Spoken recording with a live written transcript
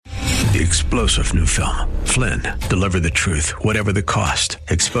The explosive new film, Flynn, deliver the truth, whatever the cost,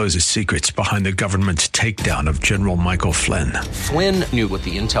 exposes secrets behind the government's takedown of General Michael Flynn. Flynn knew what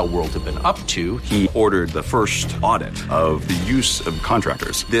the intel world had been up to. He ordered the first audit of the use of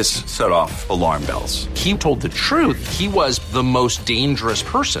contractors. This set off alarm bells. He told the truth. He was the most dangerous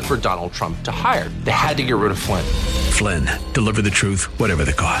person for Donald Trump to hire. They had to get rid of Flynn. Flynn, deliver the truth, whatever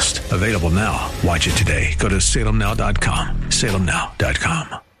the cost. Available now. Watch it today. Go to salemnow.com.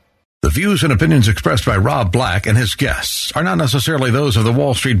 salemnow.com. The views and opinions expressed by Rob Black and his guests are not necessarily those of the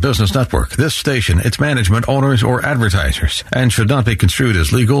Wall Street Business Network, this station, its management, owners, or advertisers, and should not be construed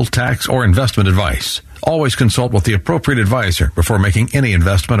as legal, tax, or investment advice. Always consult with the appropriate advisor before making any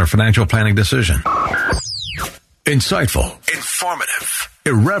investment or financial planning decision. Insightful, informative,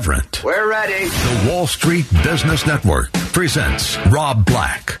 irreverent. We're ready. The Wall Street Business Network presents Rob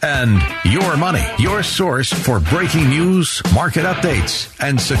Black and Your Money, your source for breaking news, market updates,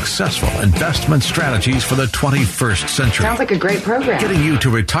 and successful investment strategies for the 21st century. Sounds like a great program. Getting you to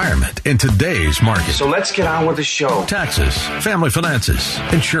retirement in today's market. So let's get on with the show. Taxes, family finances,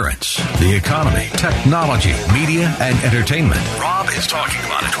 insurance, the economy, technology, media, and entertainment. Rob is talking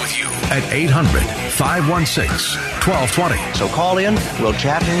about it with you at 800-516-1220. So call in, we'll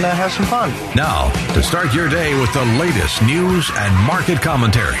chat and have some fun. Now, to start your day with the latest news and market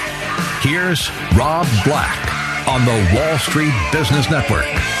commentary, here's Rob Black on the Wall Street Business Network.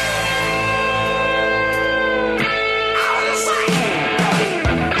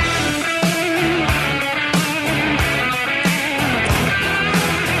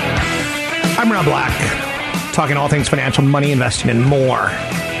 I'm Rob Black, talking all things financial, money, investing, and more.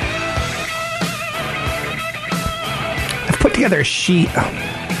 I've put together a sheet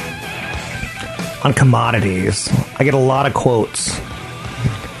on commodities. I get a lot of quotes,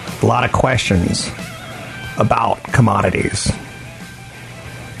 a lot of questions about commodities.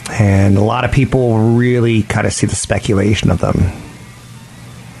 And a lot of people really kind of see the speculation of them.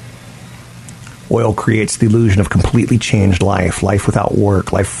 Oil creates the illusion of completely changed life without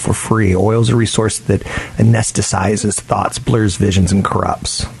work, life for free. Oil is a resource that anesthetizes thoughts, blurs visions, and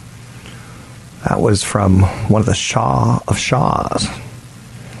corrupts. That was from one of the Shah of Shahs.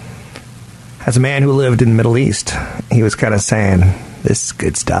 As a man who lived in the Middle East, he was kind of saying, this is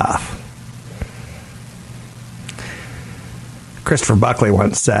good stuff. Christopher Buckley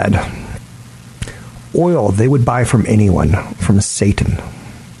once said, oil they would buy from anyone, from Satan.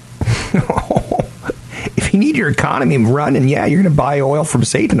 If you need your economy running, yeah, you're going to buy oil from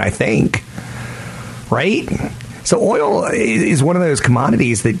Satan, I think. Right? So oil is one of those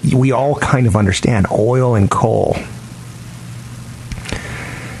commodities that we all kind of understand, oil and coal.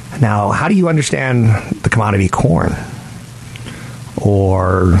 Now, how do you understand the commodity corn?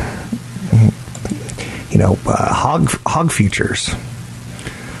 Or, hog futures?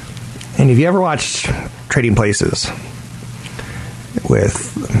 And have you ever watched Trading Places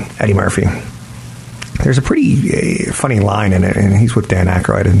with Eddie Murphy? There's a pretty funny line in it, and he's with Dan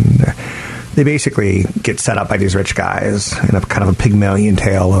Aykroyd, and they basically get set up by these rich guys in a kind of a Pygmalion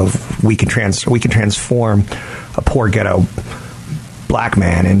tale of we can transform a poor ghetto black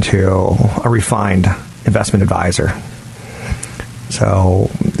man into a refined investment advisor. So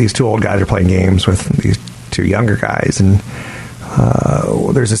these two old guys are playing games with these two younger guys, and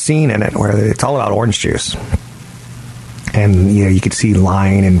there's a scene in it where it's all about orange juice. And, you could see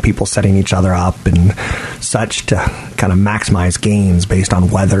lying and people setting each other up and such to kind of maximize gains based on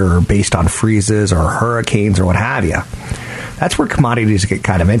weather or based on freezes or hurricanes or what have you. That's where commodities get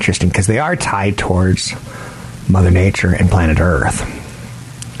kind of interesting because they are tied towards Mother Nature and planet Earth.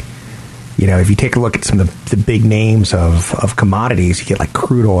 If you take a look at some of the big names of commodities, you get like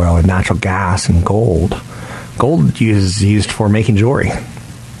crude oil and natural gas and gold. Gold is used for making jewelry.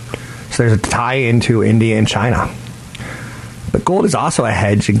 So there's a tie into India and China. But gold is also a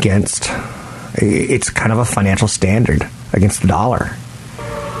hedge against, it's kind of a financial standard against the dollar.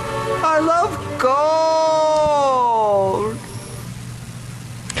 I love gold.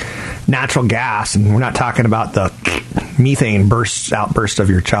 Natural gas, and we're not talking about the methane outburst of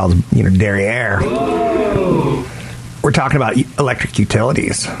your child's derriere. Whoa. We're talking about electric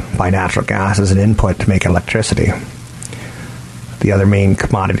utilities by natural gas as an input to make electricity. The other main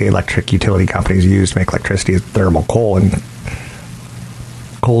commodity electric utility companies use to make electricity is thermal coal, and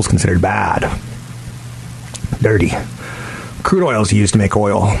coal is considered bad, dirty. Crude oil is used to make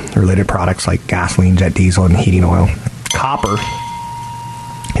oil-related products like gasoline, jet diesel, and heating oil. Copper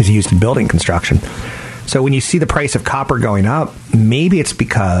is used in building construction. So when you see the price of copper going up, maybe it's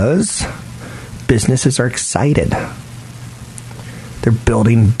because businesses are excited. They're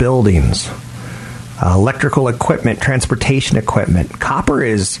building buildings. electrical equipment, transportation equipment. Copper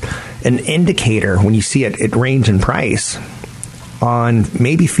is an indicator when you see it range in price on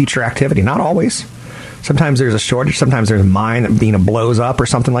maybe future activity. Not always. Sometimes there's a shortage. Sometimes there's a mine that blows up or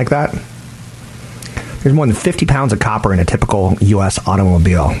something like that. There's more than 50 pounds of copper in a typical U.S.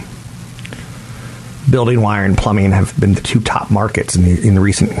 automobile. Building wire and plumbing have been the two top markets in the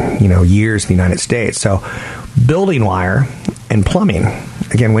recent years in the United States. So building wire and plumbing.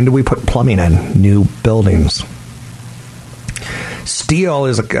 Again, when do we put plumbing in? New buildings. Steel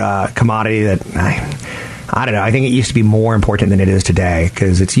is a commodity that, I don't know, I think it used to be more important than it is today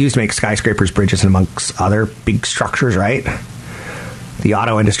because it's used to make skyscrapers, bridges, and amongst other big structures, right? The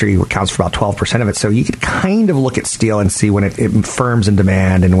auto industry accounts for about 12% of it. So you could kind of look at steel and see when it firms in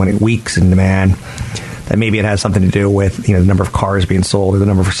demand and when it weaks in demand. That maybe it has something to do with the number of cars being sold or the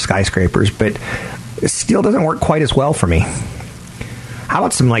number of skyscrapers. But steel doesn't work quite as well for me. How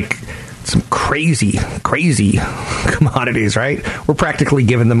about some crazy commodities, right? We're practically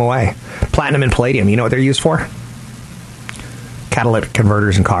giving them away. Platinum and palladium, you know what they're used for? Catalytic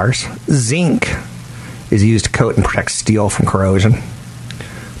converters in cars. Zinc is used to coat and protect steel from corrosion.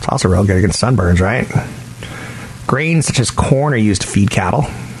 It's also real good against sunburns, right? Grains such as corn are used to feed cattle,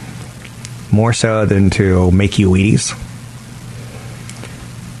 more so than to make you Wheaties.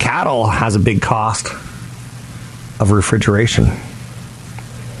 Cattle has a big cost of refrigeration.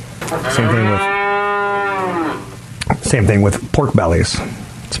 Same thing with pork bellies.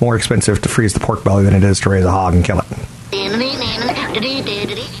 It's more expensive to freeze the pork belly than it is to raise a hog and kill it.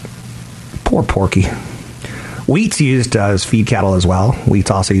 Poor Porky. Wheat's used as feed cattle as well.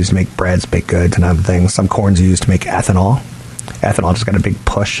 Wheat's also used to make breads, baked goods, and other things. Some corn's used to make ethanol. Ethanol just got a big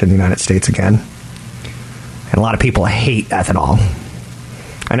push in the United States again. And a lot of people hate ethanol.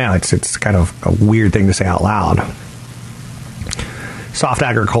 I know, it's kind of a weird thing to say out loud. Soft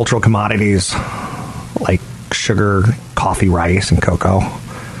agricultural commodities like sugar, coffee, rice, and cocoa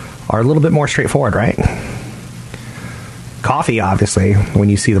are a little bit more straightforward, right? Coffee, obviously, when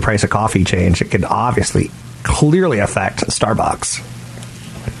you see the price of coffee change, it could obviously clearly affect Starbucks.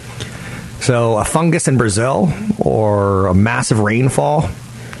 So a fungus in Brazil or a massive rainfall,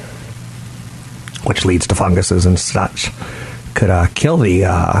 which leads to funguses and such, could kill the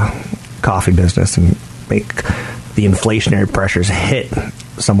coffee business and make the inflationary pressures hit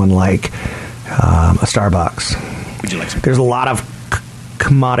someone like a Starbucks. Would you like some? There's a lot of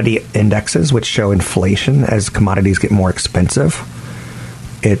commodity indexes which show inflation as commodities get more expensive.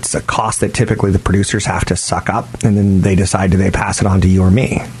 It's a cost that typically the producers have to suck up, and then they decide, do they pass it on to you or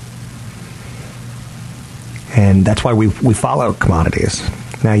me? And that's why we follow commodities.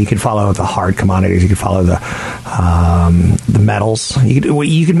 Now, you could follow the hard commodities. You could follow the metals.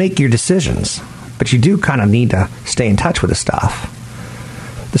 You could make your decisions, but you do kind of need to stay in touch with the stuff.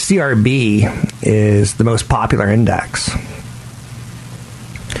 The CRB is the most popular index.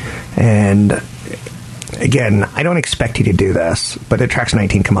 And again, I don't expect you to do this, but it tracks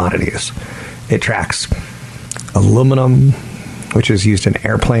 19 commodities. It tracks aluminum, which is used in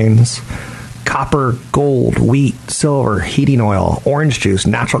airplanes, copper, gold, wheat, silver, heating oil, orange juice,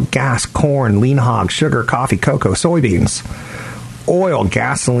 natural gas, corn, lean hog, sugar, coffee, cocoa, soybeans, oil,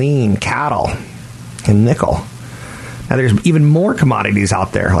 gasoline, cattle, and nickel. Now, there's even more commodities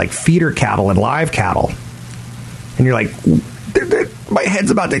out there, like feeder cattle and live cattle. And you're like, my head's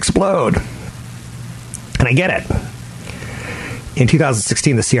about to explode. And I get it. In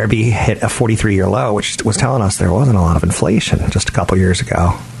 2016, the CRB hit a 43-year low, which was telling us there wasn't a lot of inflation just a couple years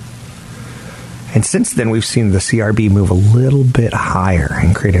ago. And since then, we've seen the CRB move a little bit higher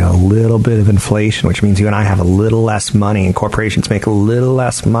and creating a little bit of inflation, which means you and I have a little less money and corporations make a little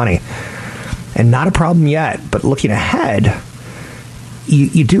less money. And not a problem yet, but looking ahead,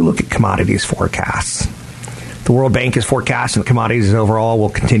 you do look at commodities forecasts. The World Bank is forecasting that commodities overall will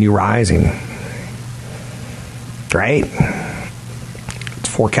continue rising. Right? It's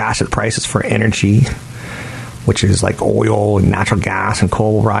forecasted prices for energy, which is like oil and natural gas and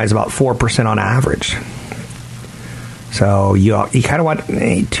coal, will rise about 4% on average. So you kind of want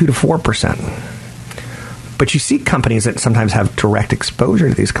 2 to 4%. But you see companies that sometimes have direct exposure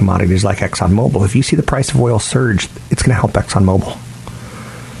to these commodities like ExxonMobil. If you see the price of oil surge, it's going to help ExxonMobil.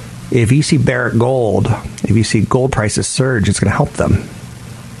 If you see Barrick Gold, if you see gold prices surge, it's going to help them.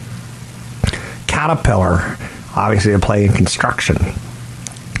 Caterpillar, obviously, they play in construction.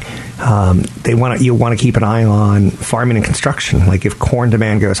 You want to keep an eye on farming and construction. Like if corn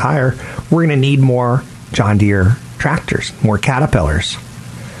demand goes higher, we're going to need more John Deere tractors, more Caterpillars.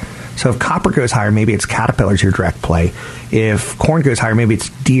 So if copper goes higher, maybe it's Caterpillar's your direct play. If corn goes higher, maybe it's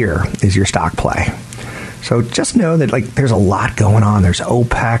Deere is your stock play. So just know that there's a lot going on. There's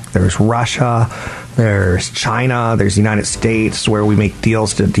OPEC, there's Russia, There's China. There's the United States, where we make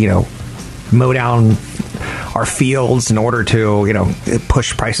deals to, mow down our fields in order to,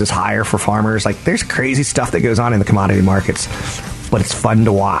 push prices higher for farmers. Like, there's crazy stuff that goes on in the commodity markets, but it's fun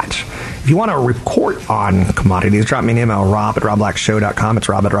to watch. If you want to report on commodities, drop me an email, rob@robblackshow.com. It's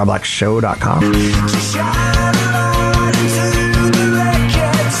rob@robblackshow.com.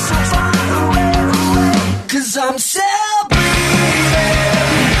 Cause I'm still breathing.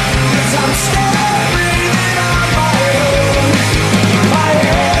 Cause I'm still breathing on my own. My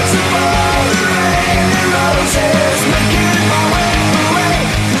head's above the rain and roses, making my way away.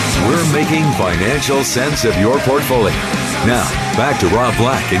 We're making financial sense of your portfolio. Now, back to Rob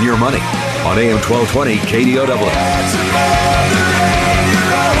Black and Your Money on AM 1220 KDOW. Head's above the rain and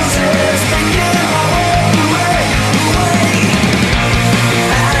roses, making my way away.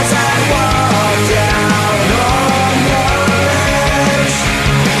 As I walk down on the ledge,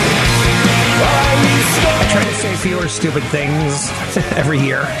 I try to say fewer stupid things every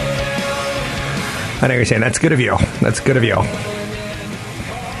year. I know you're saying that's good of you. That's good of you.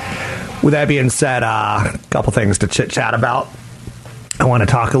 With that being said, a couple things to chit-chat about. I want to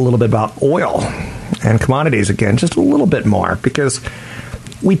talk a little bit about oil and commodities again, just a little bit more, because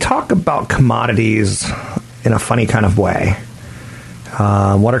we talk about commodities in a funny kind of way.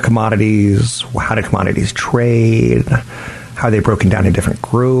 What are commodities? How do commodities trade? How are they broken down in different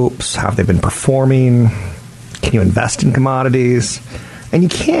groups? How have they been performing? Can you invest in commodities? And you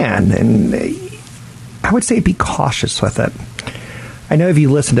can, and I would say be cautious with it. I know if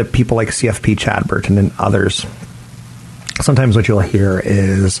you listen to people like CFP Chadburton and others, sometimes what you'll hear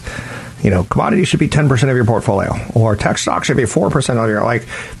is, commodities should be 10% of your portfolio, or tech stock should be 4% of your, like,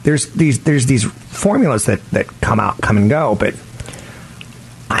 there's these formulas that come and go, but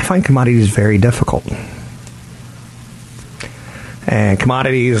I find commodities very difficult. And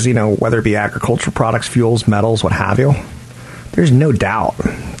commodities, whether it be agricultural products, fuels, metals, what have you, there's no doubt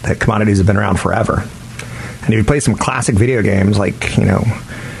that commodities have been around forever. And if you play some classic video games like,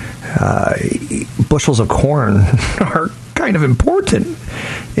 bushels of corn are kind of important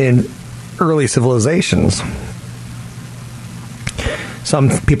in early civilizations. Some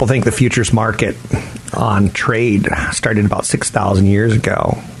people think the futures market on trade started about 6,000 years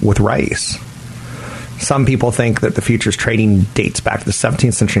ago with rice. Some people think that the futures trading dates back to the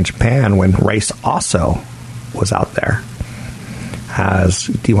 17th century in Japan, when rice also was out there.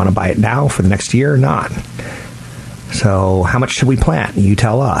 Do you want to buy it now for the next year or not? So how much should we plant? You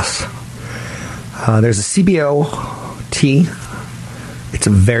tell us. There's a CBOT. It's a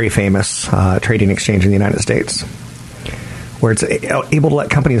very famous trading exchange in the United States, where it's able to let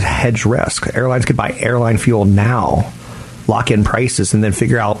companies hedge risk. Airlines could buy airline fuel now, lock in prices, and then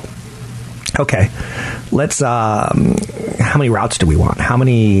figure out, okay, let's, how many routes do we want? How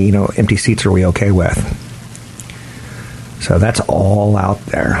many, empty seats are we okay with? So that's all out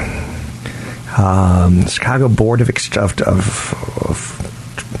there. Chicago Board of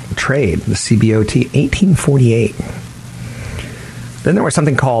Trade, the CBOT, 1848. Then there was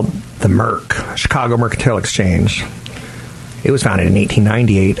something called the MERC, Chicago Mercantile Exchange. It was founded in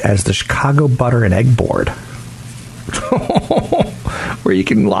 1898 as the Chicago Butter and Egg Board, where you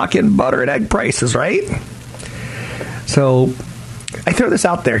can lock in butter and egg prices, right? So I throw this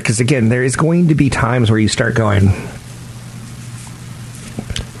out there because, again, there is going to be times where you start going,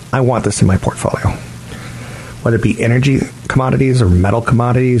 I want this in my portfolio. Whether it be energy commodities or metal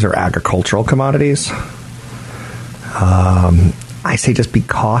commodities or agricultural commodities, I say just be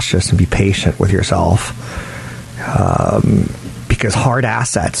cautious and be patient with yourself, because hard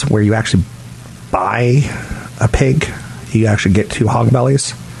assets where you actually buy a pig, you actually get 2 hog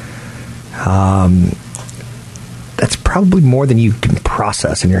bellies, that's probably more than you can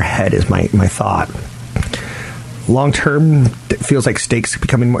process in your head, is my thought. Long term, it feels like steaks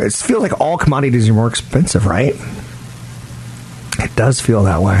becoming more. It feels like all commodities are more expensive, right? It does feel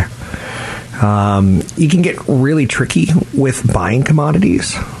that way. You can get really tricky with buying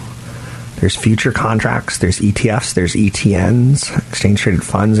commodities. There's future contracts, there's ETFs, there's ETNs, exchange-traded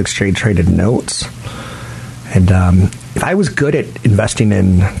funds, exchange-traded notes. And if I was good at investing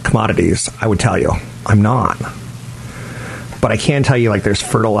in commodities, I would tell you. I'm not. But I can tell you, like, there's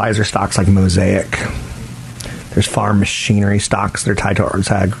fertilizer stocks like Mosaic. There's farm machinery stocks that are tied to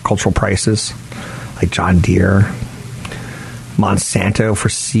agricultural prices, like John Deere. Monsanto for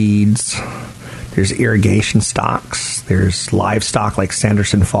seeds. There's irrigation stocks. There's livestock like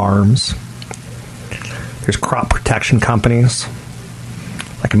Sanderson Farms. There's crop protection companies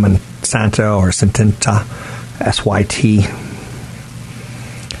like Monsanto or Syngenta, SYT.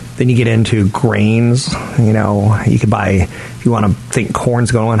 Then you get into grains. You know, you could buy, if you want to think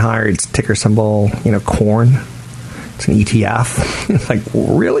corn's going higher, it's ticker symbol, you know, corn. It's an ETF. It's like,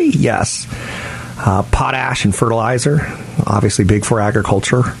 really? Yes. Potash and fertilizer, obviously big for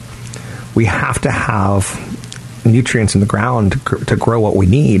agriculture. We have to have nutrients in the ground to grow what we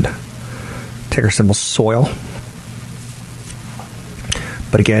need. Ticker symbol soil.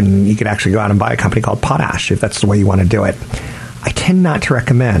 But again, you could actually go out and buy a company called Potash if that's the way you want to do it. I tend not to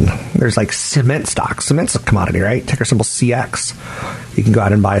recommend. There's like cement stock. Cement's a commodity, right? Ticker symbol CX. You can go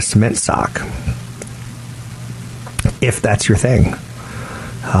out and buy a cement stock if that's your thing.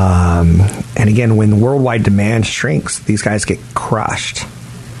 And again, when worldwide demand shrinks, these guys get crushed.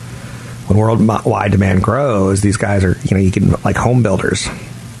 When worldwide demand grows, these guys are, you know, you can, like home builders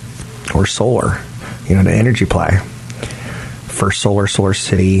or solar, you know, the energy play. First Solar, Solar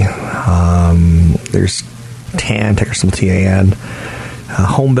City. There's TAN, ticker symbol TAN.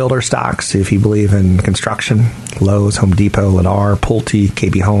 Home builder stocks, if you believe in construction. Lowe's, Home Depot, Lennar, Pulte,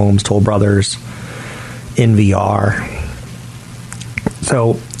 KB Homes, Toll Brothers, NVR.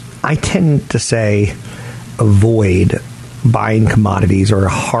 So I tend to say avoid buying commodities or a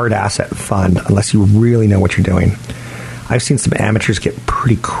hard asset fund unless you really know what you're doing. I've seen some amateurs get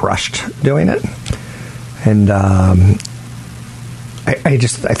pretty crushed doing it. And I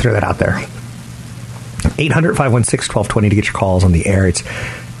throw that out there. 800-516-1220 to get your calls on the air. It's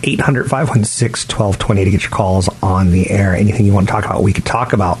 800-516-1220 to get your calls on the air. Anything you want to talk about, we could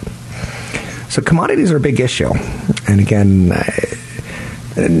talk about. So commodities are a big issue. And again,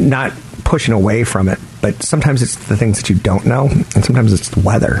 not pushing away from it, but sometimes it's the things that you don't know, and sometimes it's the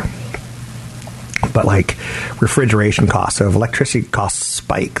weather. But like refrigeration costs, so if electricity costs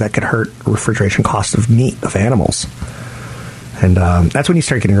spike, that could hurt refrigeration costs of meat, of animals. And that's when you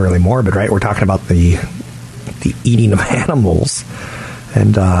start getting really morbid, right? We're talking about the eating of animals.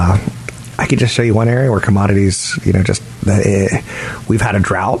 And I could just show you one area where commodities, you know, just we've had a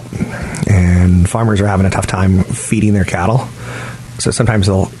drought and farmers are having a tough time feeding their cattle. So sometimes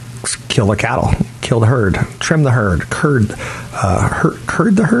they'll kill their cattle, kill the herd, trim the herd, curd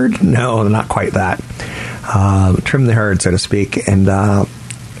the herd? No, not quite that. Trim the herd, so to speak. And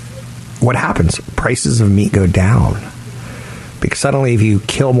what happens? Prices of meat go down. Because suddenly if you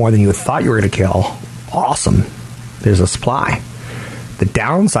kill more than you thought you were going to kill, awesome. There's a supply. The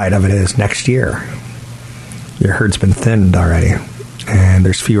downside of it is next year, your herd's been thinned already. And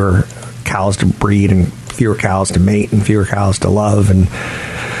there's fewer cows to breed and fewer cows to mate and fewer cows to love and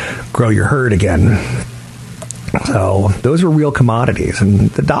grow your herd again. So those are real commodities. And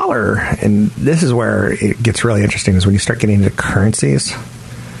the dollar, and this is where it gets really interesting, is when you start getting into currencies.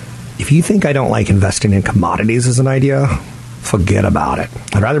 If you think I don't like investing in commodities as an idea, forget about it.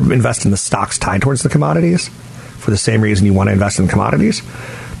 I'd rather invest in the stocks tied towards the commodities for the same reason you want to invest in commodities.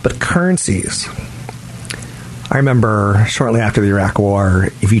 But currencies, I remember shortly after the Iraq War,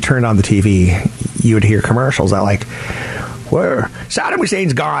 if you turned on the TV, you would hear commercials that like, where Saddam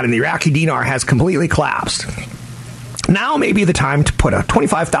Hussein's gone and the Iraqi dinar has completely collapsed. Now may be the time to put a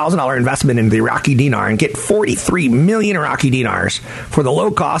 $25,000 investment into the Iraqi dinar and get 43 million Iraqi dinars for the low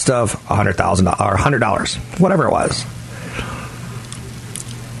cost of $100,000 or $100, whatever it was.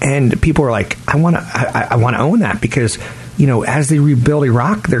 And people were like, I want to own that because, you know, as they rebuild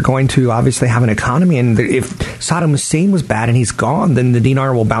Iraq, they're going to obviously have an economy. And if Saddam Hussein was bad and he's gone, then the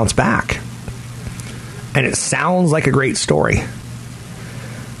dinar will bounce back. And it sounds like a great story.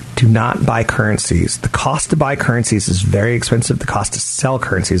 Do not buy currencies. The cost to buy currencies is very expensive. The cost to sell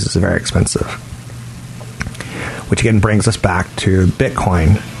currencies is very expensive. Which again brings us back to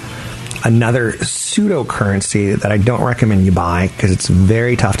Bitcoin. Another pseudo currency that I don't recommend you buy because it's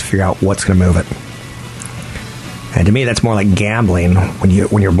very tough to figure out what's going to move it. And to me, that's more like gambling when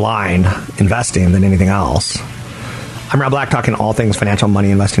you're blind investing than anything else. I'm Rob Black, talking all things financial, money,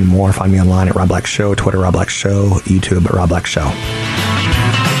 investing, and more. Find me online at Rob Black Show, Twitter, Rob Black Show, YouTube at Rob Black Show.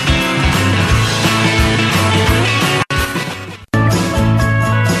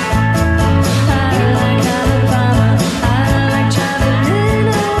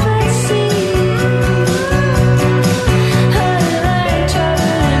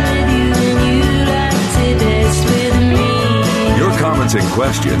 And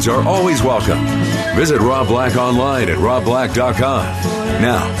questions are always welcome. Visit Rob Black online at robblack.com.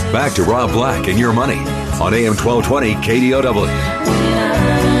 Now, back to Rob Black and Your Money on AM 1220 KDOW.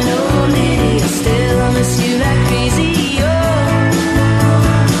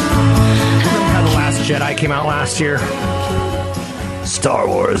 How The Last Jedi came out last year? Star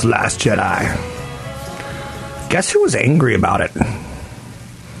Wars Last Jedi. Guess who was angry about it? A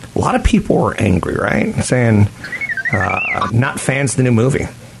lot of people were angry, right? Saying... not fans of the new movie.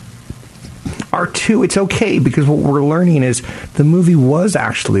 R2, it's okay, because what we're learning is the movie was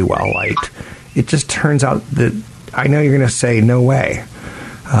actually well liked. It just turns out that, I know you're going to say, no way.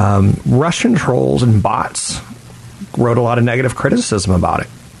 Russian trolls and bots wrote a lot of negative criticism about it.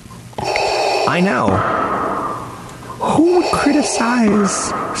 I know. Who would criticize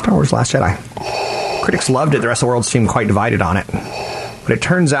Star Wars Last Jedi? Critics loved it. The rest of the world seemed quite divided on it. But it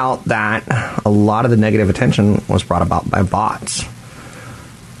turns out that a lot of the negative attention was brought about by bots.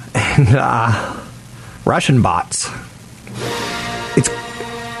 And Russian bots.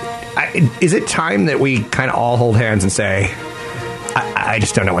 Is it time that we kind of all hold hands and say, I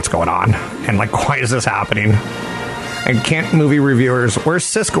just don't know what's going on? And, like, why is this happening? And can't movie reviewers... Where's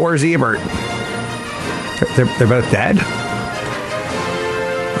Sisko? Where's Ebert? They're both dead?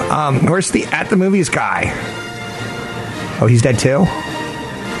 Where's the At the Movies guy? Oh, he's dead too?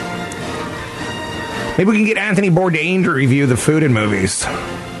 Maybe we can get Anthony Bourdain to review the food in movies.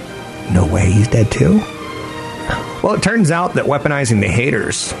 No way, he's dead too? Well, it turns out that weaponizing the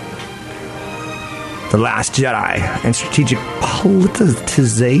haters, The Last Jedi, and strategic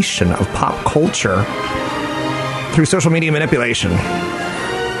politicization of pop culture through social media manipulation.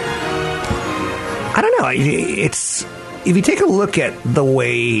 I don't know. It's, if you take a look at the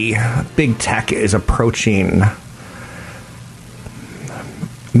way big tech is approaching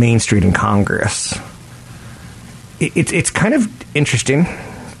Main Street and Congress, it's kind of interesting,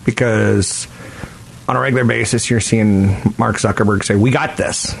 because on a regular basis you're seeing Mark Zuckerberg say, we got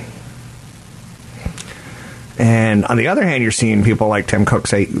this. And on the other hand, you're seeing people like Tim Cook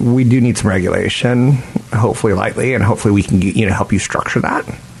say, we do need some regulation, hopefully lightly, and hopefully we can help you structure that.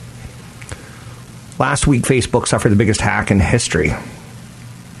 Last week, Facebook suffered the biggest hack in history,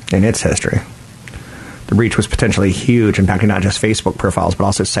 in its history. The breach was potentially huge, impacting not just Facebook profiles, but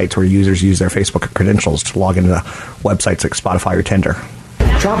also sites where users use their Facebook credentials to log into websites like Spotify or Tinder.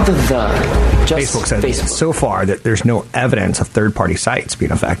 Drop the just Facebook said so far that there's no evidence of third-party sites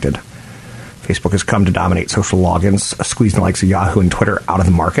being affected. Facebook has come to dominate social logins, squeezing the likes of Yahoo and Twitter out of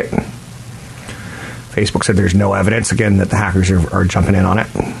the market. Facebook said there's no evidence, again, that the hackers are jumping in on it.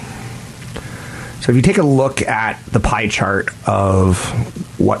 So if you take a look at the pie chart of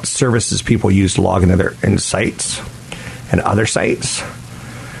what services people use to log into their sites and other sites,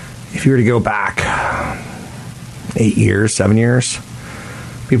 if you were to go back 8 years, 7 years,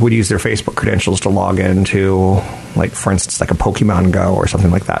 people would use their Facebook credentials to log into, like, for instance, like a Pokemon Go or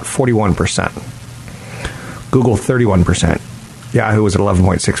something like that. 41%. Google, 31%. Yahoo was at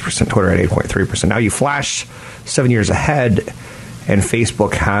 11.6%. Twitter at 8.3%. Now you flash 7 years ahead, and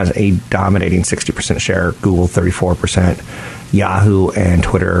Facebook has a dominating 60% share. Google, 34%. Yahoo and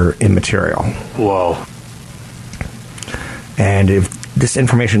Twitter, immaterial. Whoa. And if this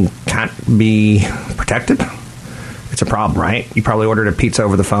information can't be protected, it's a problem, right? You probably ordered a pizza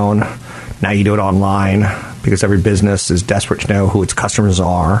over the phone. Now you do it online because every business is desperate to know who its customers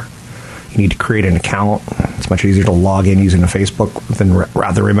are. You need to create an account. It's much easier to log in using a Facebook than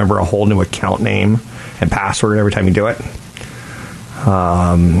rather remember a whole new account name and password every time you do it.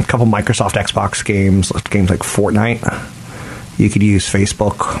 A couple Microsoft Xbox games like Fortnite, you could use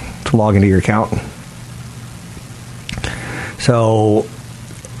Facebook to log into your account. So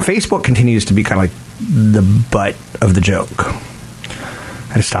Facebook continues to be kind of like the butt of the joke.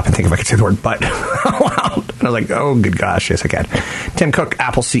 I had to stop and think if I could say the word butt out loud. And I was like, oh, good gosh, yes, I can. Tim Cook,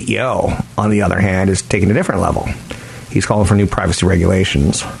 Apple CEO, on the other hand, is taking a different level. He's calling for new privacy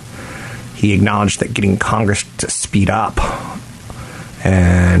regulations. He acknowledged that getting Congress to speed up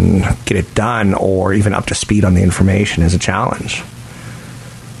and get it done, or even up to speed on the information, is a challenge.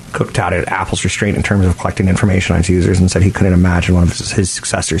 Cook touted Apple's restraint in terms of collecting information on its users and said he couldn't imagine one of his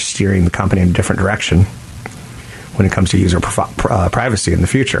successors steering the company in a different direction when it comes to user privacy in the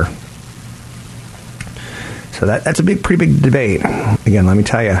future. So that's a pretty big debate. Again, let me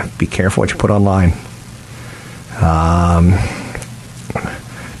tell you, be careful what you put online.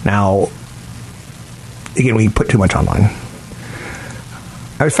 Now, again, we put too much online.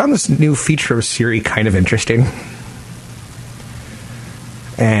 I found this new feature of Siri kind of interesting.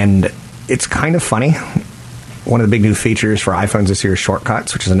 And it's kind of funny. One of the big new features for iPhones is Siri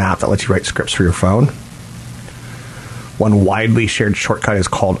Shortcuts, which is an app that lets you write scripts for your phone. One widely shared shortcut is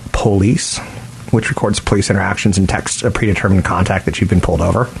called Police, which records police interactions and texts a predetermined contact that you've been pulled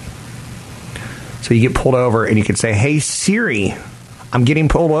over. So you get pulled over and you can say, hey, Siri, I'm getting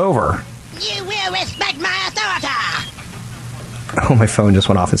pulled over. You will respect my authority. Oh, my phone just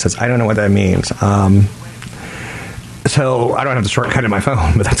went off and says, I don't know what that means. So I don't have the shortcut in my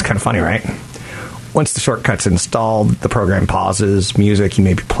phone, but that's kind of funny, right? Once the shortcut's installed, the program pauses music you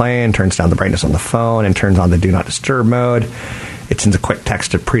may be playing, turns down the brightness on the phone, and turns on the Do Not Disturb mode. It sends a quick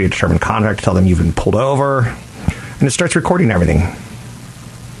text to predetermined contact to tell them you've been pulled over, and it starts recording everything.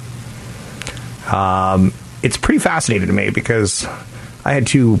 It's pretty fascinating to me because I have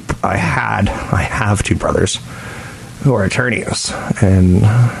two brothers who are attorneys, and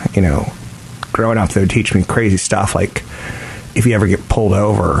growing up, they would teach me crazy stuff like if you ever get pulled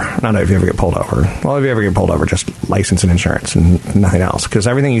over, if you ever get pulled over, just license and insurance and nothing else, because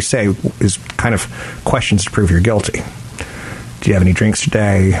everything you say is kind of questions to prove you're guilty. Do you have any drinks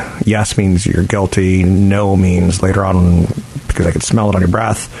today? Yes means you're guilty. No means later on, because I could smell it on your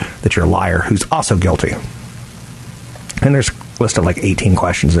breath, that you're a liar who's also guilty. And there's a list of like 18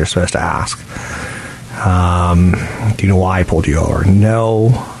 questions they're supposed to ask. Do you know why I pulled you over? No.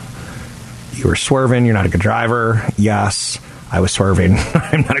 You were swerving. You're not a good driver. Yes, I was swerving.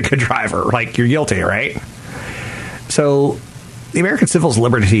 I'm not a good driver. Like, you're guilty, right? So the American Civil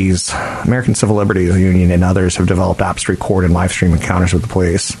Liberties Union and others have developed apps to record and live stream encounters with the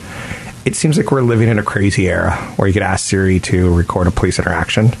police. It seems like we're living in a crazy era where you could ask Siri to record a police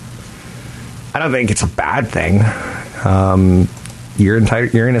interaction. I don't think it's a bad thing. You're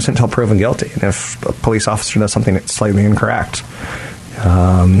innocent until proven guilty. And if a police officer does something that's slightly incorrect,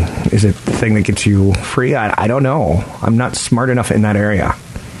 is it the thing that gets you free? I don't know. I'm not smart enough in that area.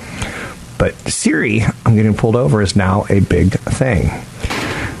 But Siri, I'm getting pulled over, is now a big thing.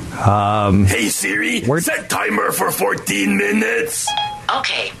 Hey Siri, set timer for 14 minutes.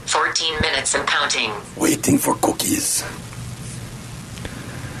 Okay, 14 minutes and counting. Waiting for cookies.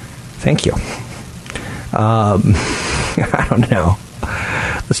 Thank you. I don't know.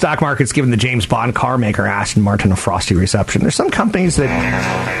 The stock market's given the James Bond car maker Aston Martin a frosty reception. There's some companies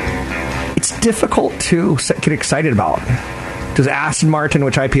that it's difficult to get excited about. Does Aston Martin,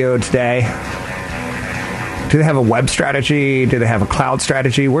 which IPO'd today, do they have a web strategy? Do they have a cloud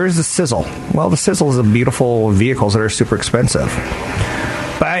strategy? Where's the sizzle? Well, the sizzle is the beautiful vehicles that are super expensive.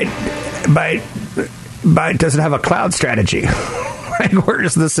 But does it have a cloud strategy? Like,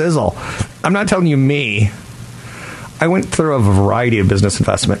 where's the sizzle? I'm not telling you me. I went through a variety of business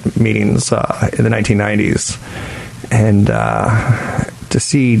investment meetings in the 1990s, and to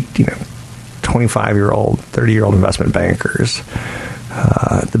see 25-year-old, 30-year-old investment bankers,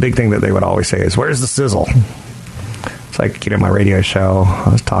 the big thing that they would always say is, "Where's the sizzle?" It's like my radio show. I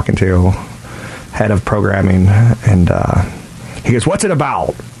was talking to head of programming, and he goes, "What's it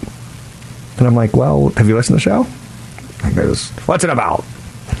about?" And I'm like, "Well, have you listened to the show?" He goes, "What's it about?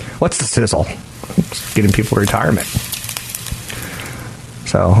 What's the sizzle?" It's getting people to retirement.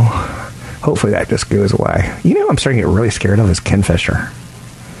 So hopefully that just goes away. I'm starting to get really scared of is Ken Fisher.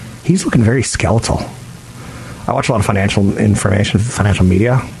 He's looking very skeletal. I watch a lot of financial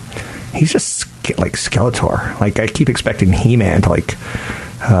media. He's just like Skeletor. Like, I keep expecting He-Man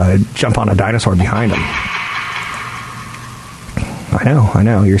to jump on a dinosaur behind him. I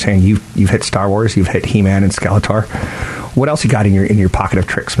know. You're saying you've hit Star Wars, you've hit He-Man and Skeletor. What else you got in your pocket of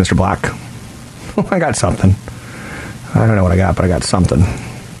tricks, Mr. Black? I got something. I don't know what I got, but I got something.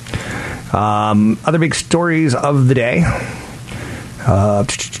 Other big stories of the day.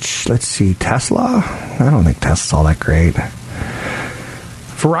 Let's see. Tesla? I don't think Tesla's all that great.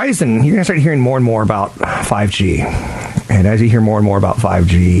 Verizon, you're going to start hearing more and more about 5G. And as you hear more and more about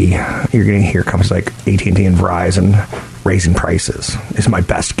 5G, you're going to hear companies like AT&T and Verizon raising prices. Is my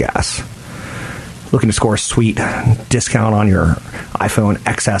best guess. Looking to score a sweet discount on your iPhone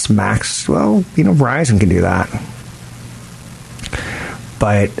XS Max? Well, Verizon can do that.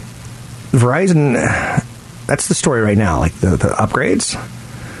 But Verizon, that's the story right now, like the upgrades.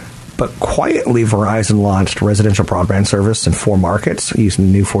 But quietly, Verizon launched residential broadband service in 4 markets using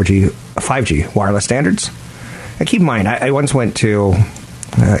the new 5G wireless standards. And keep in mind, I once went to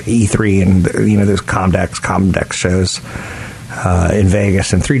E3 and those Comdex shows in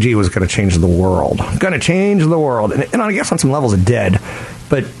Vegas, and 3G was going to change the world. And I guess on some levels it did.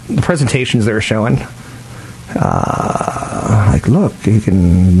 But the presentations they were showing, look, you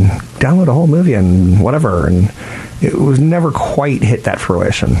can download a whole movie and whatever, and it was never quite hit that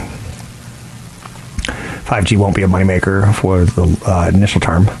fruition. 5G won't be a moneymaker for the initial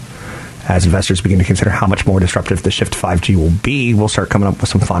term. As investors begin to consider how much more disruptive the shift to 5G will be, we'll start coming up with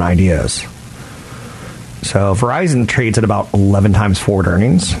some fun ideas. So Verizon trades at about 11 times forward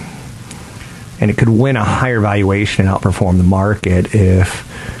earnings, and it could win a higher valuation and outperform the market if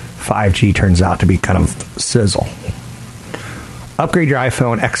 5G turns out to be kind of sizzle. Upgrade your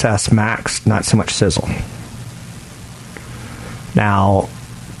iPhone XS Max, not so much sizzle. Now,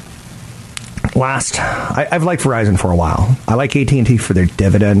 I've liked Verizon for a while. I like AT&T for their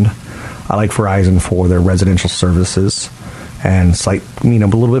dividend. I like Verizon for their residential services, and it's like, a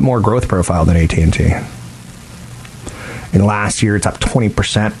little bit more growth profile than AT&T. In last year, it's up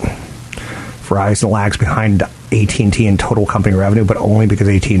 20%. Verizon lags behind AT&T in total company revenue, but only because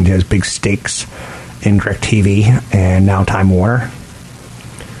AT&T has big stakes in DirecTV and now Time Warner.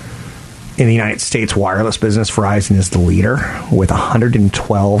 In the United States wireless business, Verizon is the leader with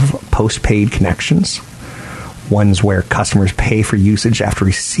 112 postpaid connections, ones where customers pay for usage after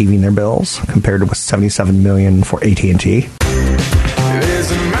receiving their bills, compared to 77 million for AT&T.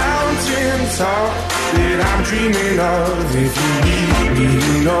 There's a mountain top that I'm dreaming of. If you need me,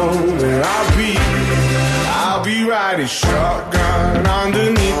 you know where I'll be. I'll be riding shotgun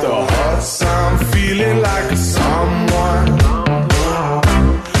underneath the hot sun, feeling like a someone.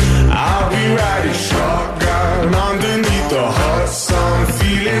 I'll be riding shotgun underneath the hot sun,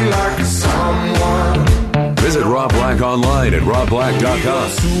 feeling like a someone. Visit Rob Black online at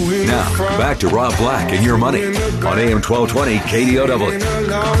robblack.com. Now, back to Rob Black and Your Money on AM 1220 KDOW.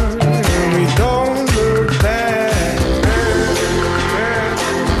 Don't look back.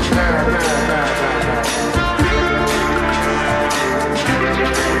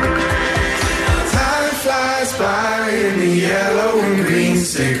 Time flies by in the yellow and green.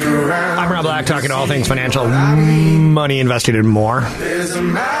 Stick around. I'm Rob Black, talking all things financial, money, invested, and more. There's a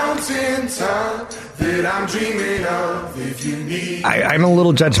mountain top that I'm dreaming of. If you need, I'm a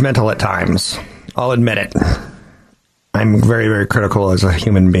little judgmental at times. I'll admit it. I'm very, very critical as a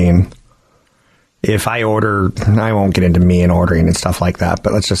human being. If I order, I won't get into me and ordering and stuff like that,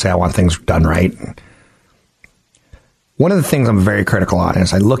 but let's just say I want things done right. One of the things I'm very critical on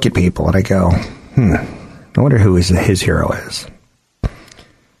is I look at people and I go, I wonder who his hero is.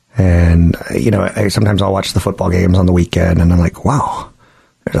 And, sometimes I'll watch the football games on the weekend and I'm like, wow,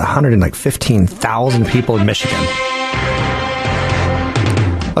 there's 115,000 people in Michigan.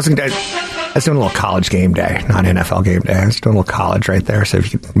 I was doing a little college game day, not NFL game day. I was doing a little college right there. So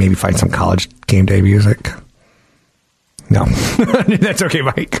if you could maybe find some college game day music. No, that's okay,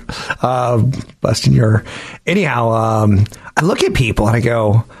 Mike. Busting your... Anyhow, I look at people and I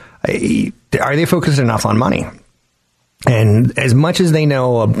go, are they focused enough on money? And as much as they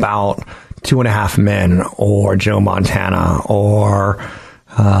know about 2.5 Men or Joe Montana or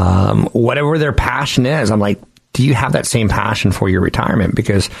whatever their passion is, I'm like, do you have that same passion for your retirement?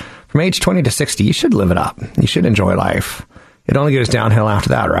 Because from age 20 to 60, you should live it up. You should enjoy life. It only goes downhill after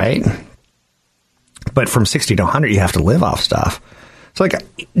that, right? But from 60 to 100, you have to live off stuff. So like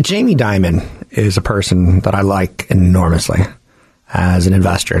Jamie Dimon is a person that I like enormously as an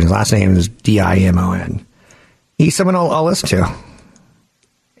investor. His last name is Dimon. He's someone I'll listen to.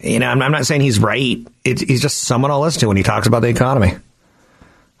 I'm not saying he's right. He's just someone I'll listen to when he talks about the economy.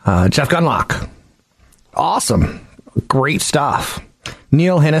 Jeff Gundlach. Awesome. Great stuff.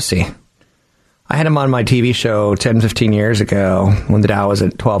 Neil Hennessy. I had him on my TV show 10, 15 years ago when the Dow was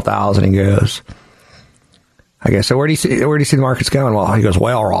at 12,000. He goes, I guess, so where do you see the markets going? Well, he goes,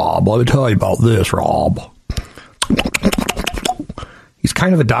 well, Rob, let me tell you about this, Rob. He's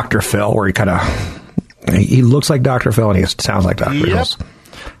kind of a Dr. Phil where he looks like Dr. Phil and he sounds like Dr. Phil.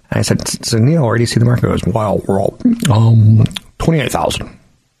 And I said, so Neil, where do you see the market? He goes, well, we're all 28,000.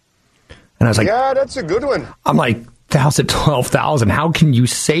 And I was like, yeah, that's a good one. I'm like, Dow's at 12,000. How can you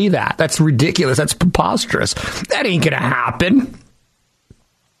say that? That's ridiculous. That's preposterous. That ain't going to happen.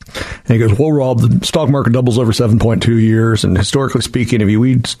 And he goes, well, Rob, the stock market doubles over 7.2 years. And historically speaking, if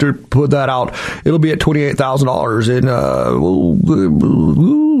we put that out, it'll be at $28,000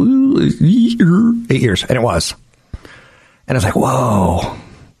 in 8 years. And it was. And I was like, whoa.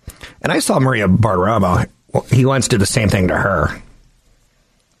 And I saw Maria Bartiromo. He once did the same thing to her.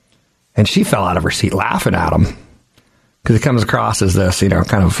 And she fell out of her seat laughing at him. Because he comes across as this,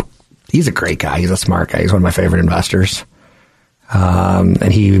 he's a great guy. He's a smart guy. He's one of my favorite investors.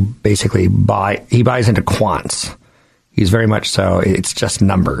 And he basically buys into quants. He's very much so. It's just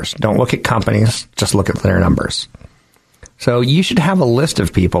numbers. Don't look at companies. Just look at their numbers. So you should have a list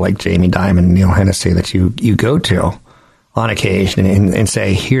of people like Jamie Dimon and Neil Hennessy that you go to on occasion and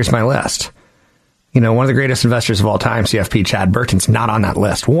say, here's my list. One of the greatest investors of all time, CFP Chad Burton's not on that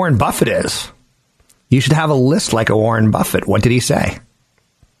list. Warren Buffett is. You should have a list like a Warren Buffett. What did he say?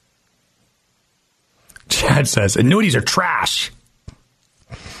 Chad says, annuities are trash.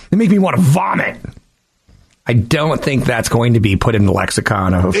 They make me want to vomit. I don't think that's going to be put in the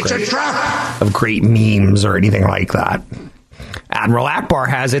lexicon of great memes or anything like that. Admiral Akbar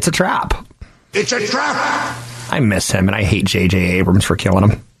has It's a Trap. It's a trap. I miss him, and I hate J.J. Abrams for killing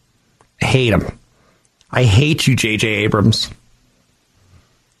him. I hate him. I hate you, J.J. Abrams.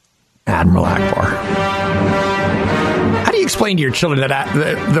 Admiral Akbar. How do you explain to your children that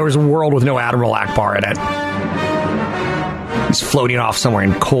there was a world with no Admiral Akbar in it? He's floating off somewhere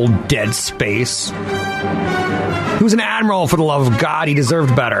in cold, dead space. He was an admiral, for the love of God. He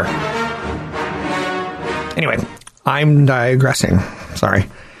deserved better. Anyway, I'm digressing. Sorry.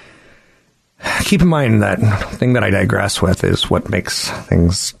 Keep in mind that thing that I digress with is what makes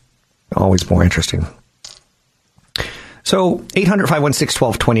things always more interesting. So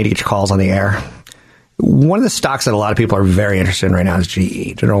 800-516-1220 to get your calls on the air. One of the stocks that a lot of people are very interested in right now is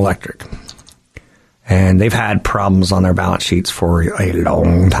GE, General Electric. And they've had problems on their balance sheets for a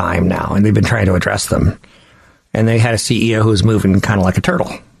long time now, and they've been trying to address them. And they had a CEO who's moving kind of like a turtle.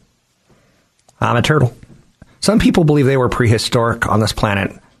 I'm a turtle. Some people believe they were prehistoric on this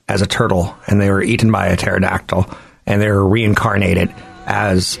planet as a turtle, and they were eaten by a pterodactyl, and they were reincarnated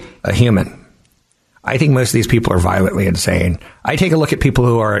as a human. I think most of these people are violently insane. I take a look at people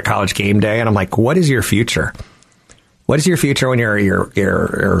who are at college game day, and I'm like, what is your future? What is your future when you're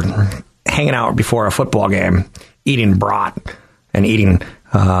hanging out before a football game, eating brat and eating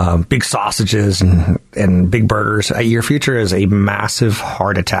big sausages and big burgers? Your future is a massive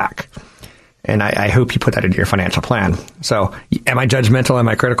heart attack. And I hope you put that into your financial plan. So am I judgmental? Am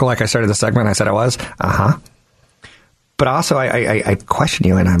I critical? Like I started the segment, I said I was. But also, I question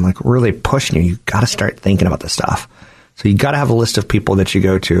you, and I'm like really pushing you. You got to start thinking about this stuff. So you got to have a list of people that you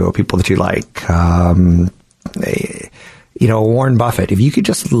go to, people that you like. Warren Buffett. If you could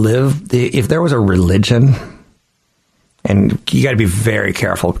just live, if there was a religion, and you got to be very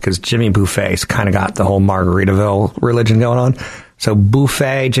careful because Jimmy Buffett's kind of got the whole Margaritaville religion going on. So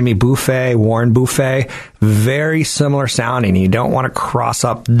Buffett, Jimmy Buffett, Warren Buffett, very similar sounding. You don't want to cross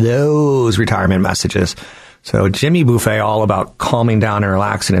up those retirement messages. So Jimmy Buffett, all about calming down and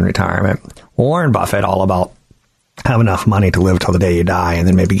relaxing in retirement. Warren Buffett, all about have enough money to live till the day you die and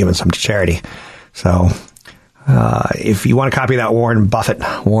then maybe giving some to charity. So if you want to copy that Warren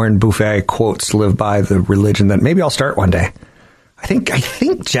Buffett quotes, live by the religion, that maybe I'll start one day. I think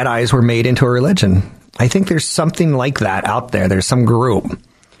Jedis were made into a religion. I think there's something like that out there. There's some group.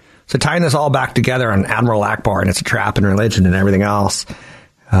 So tying this all back together on Admiral Akbar and it's a trap in religion and everything else,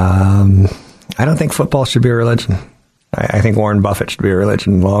 I don't think football should be a religion. I think Warren Buffett should be a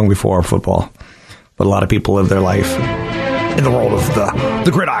religion long before football. But a lot of people live their life in the world of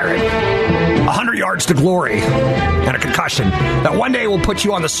the gridiron. 100 yards to glory and a concussion that one day will put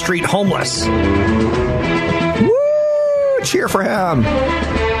you on the street homeless. Woo! Cheer for him.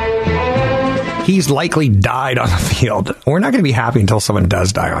 He's likely died on the field. We're not going to be happy until someone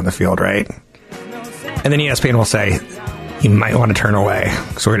does die on the field, right? And then ESPN will say, you might want to turn away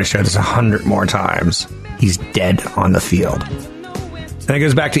because we're going to show this 100 more times. He's dead on the field. And it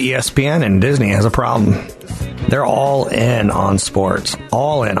goes back to ESPN, and Disney has a problem. They're all in on sports.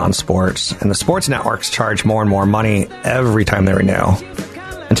 All in on sports. And the sports networks charge more and more money every time they renew.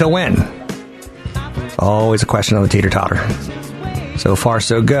 Until when? It's always a question of the teeter-totter. So far,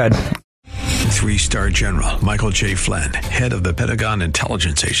 so good. 3-star General Michael J. Flynn, head of the Pentagon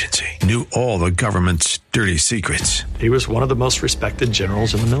Intelligence Agency, knew all the government's dirty secrets. He was one of the most respected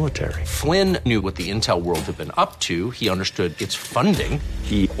generals in the military. Flynn knew what the intel world had been up to. He understood its funding.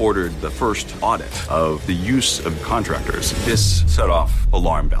 He ordered the first audit of the use of contractors. This set off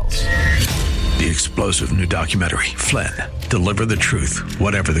alarm bells. The explosive new documentary, Flynn, Deliver the Truth,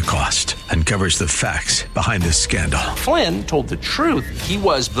 Whatever the Cost, uncovers the facts behind this scandal. Flynn told the truth. He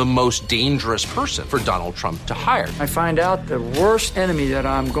was the most dangerous person for Donald Trump to hire. I find out the worst enemy that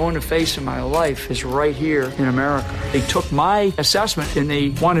I'm going to face in my life is right here in America. They took my assessment and they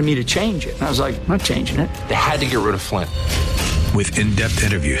wanted me to change it. And I was like, I'm not changing it. They had to get rid of Flynn. With in-depth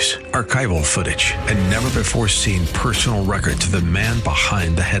interviews, archival footage, and never-before-seen personal records of the man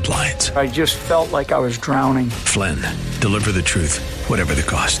behind the headlines. I just felt like I was drowning. Flynn, Deliver the Truth, Whatever the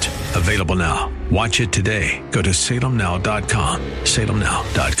Cost. Available now. Watch it today. Go to salemnow.com.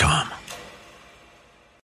 salemnow.com.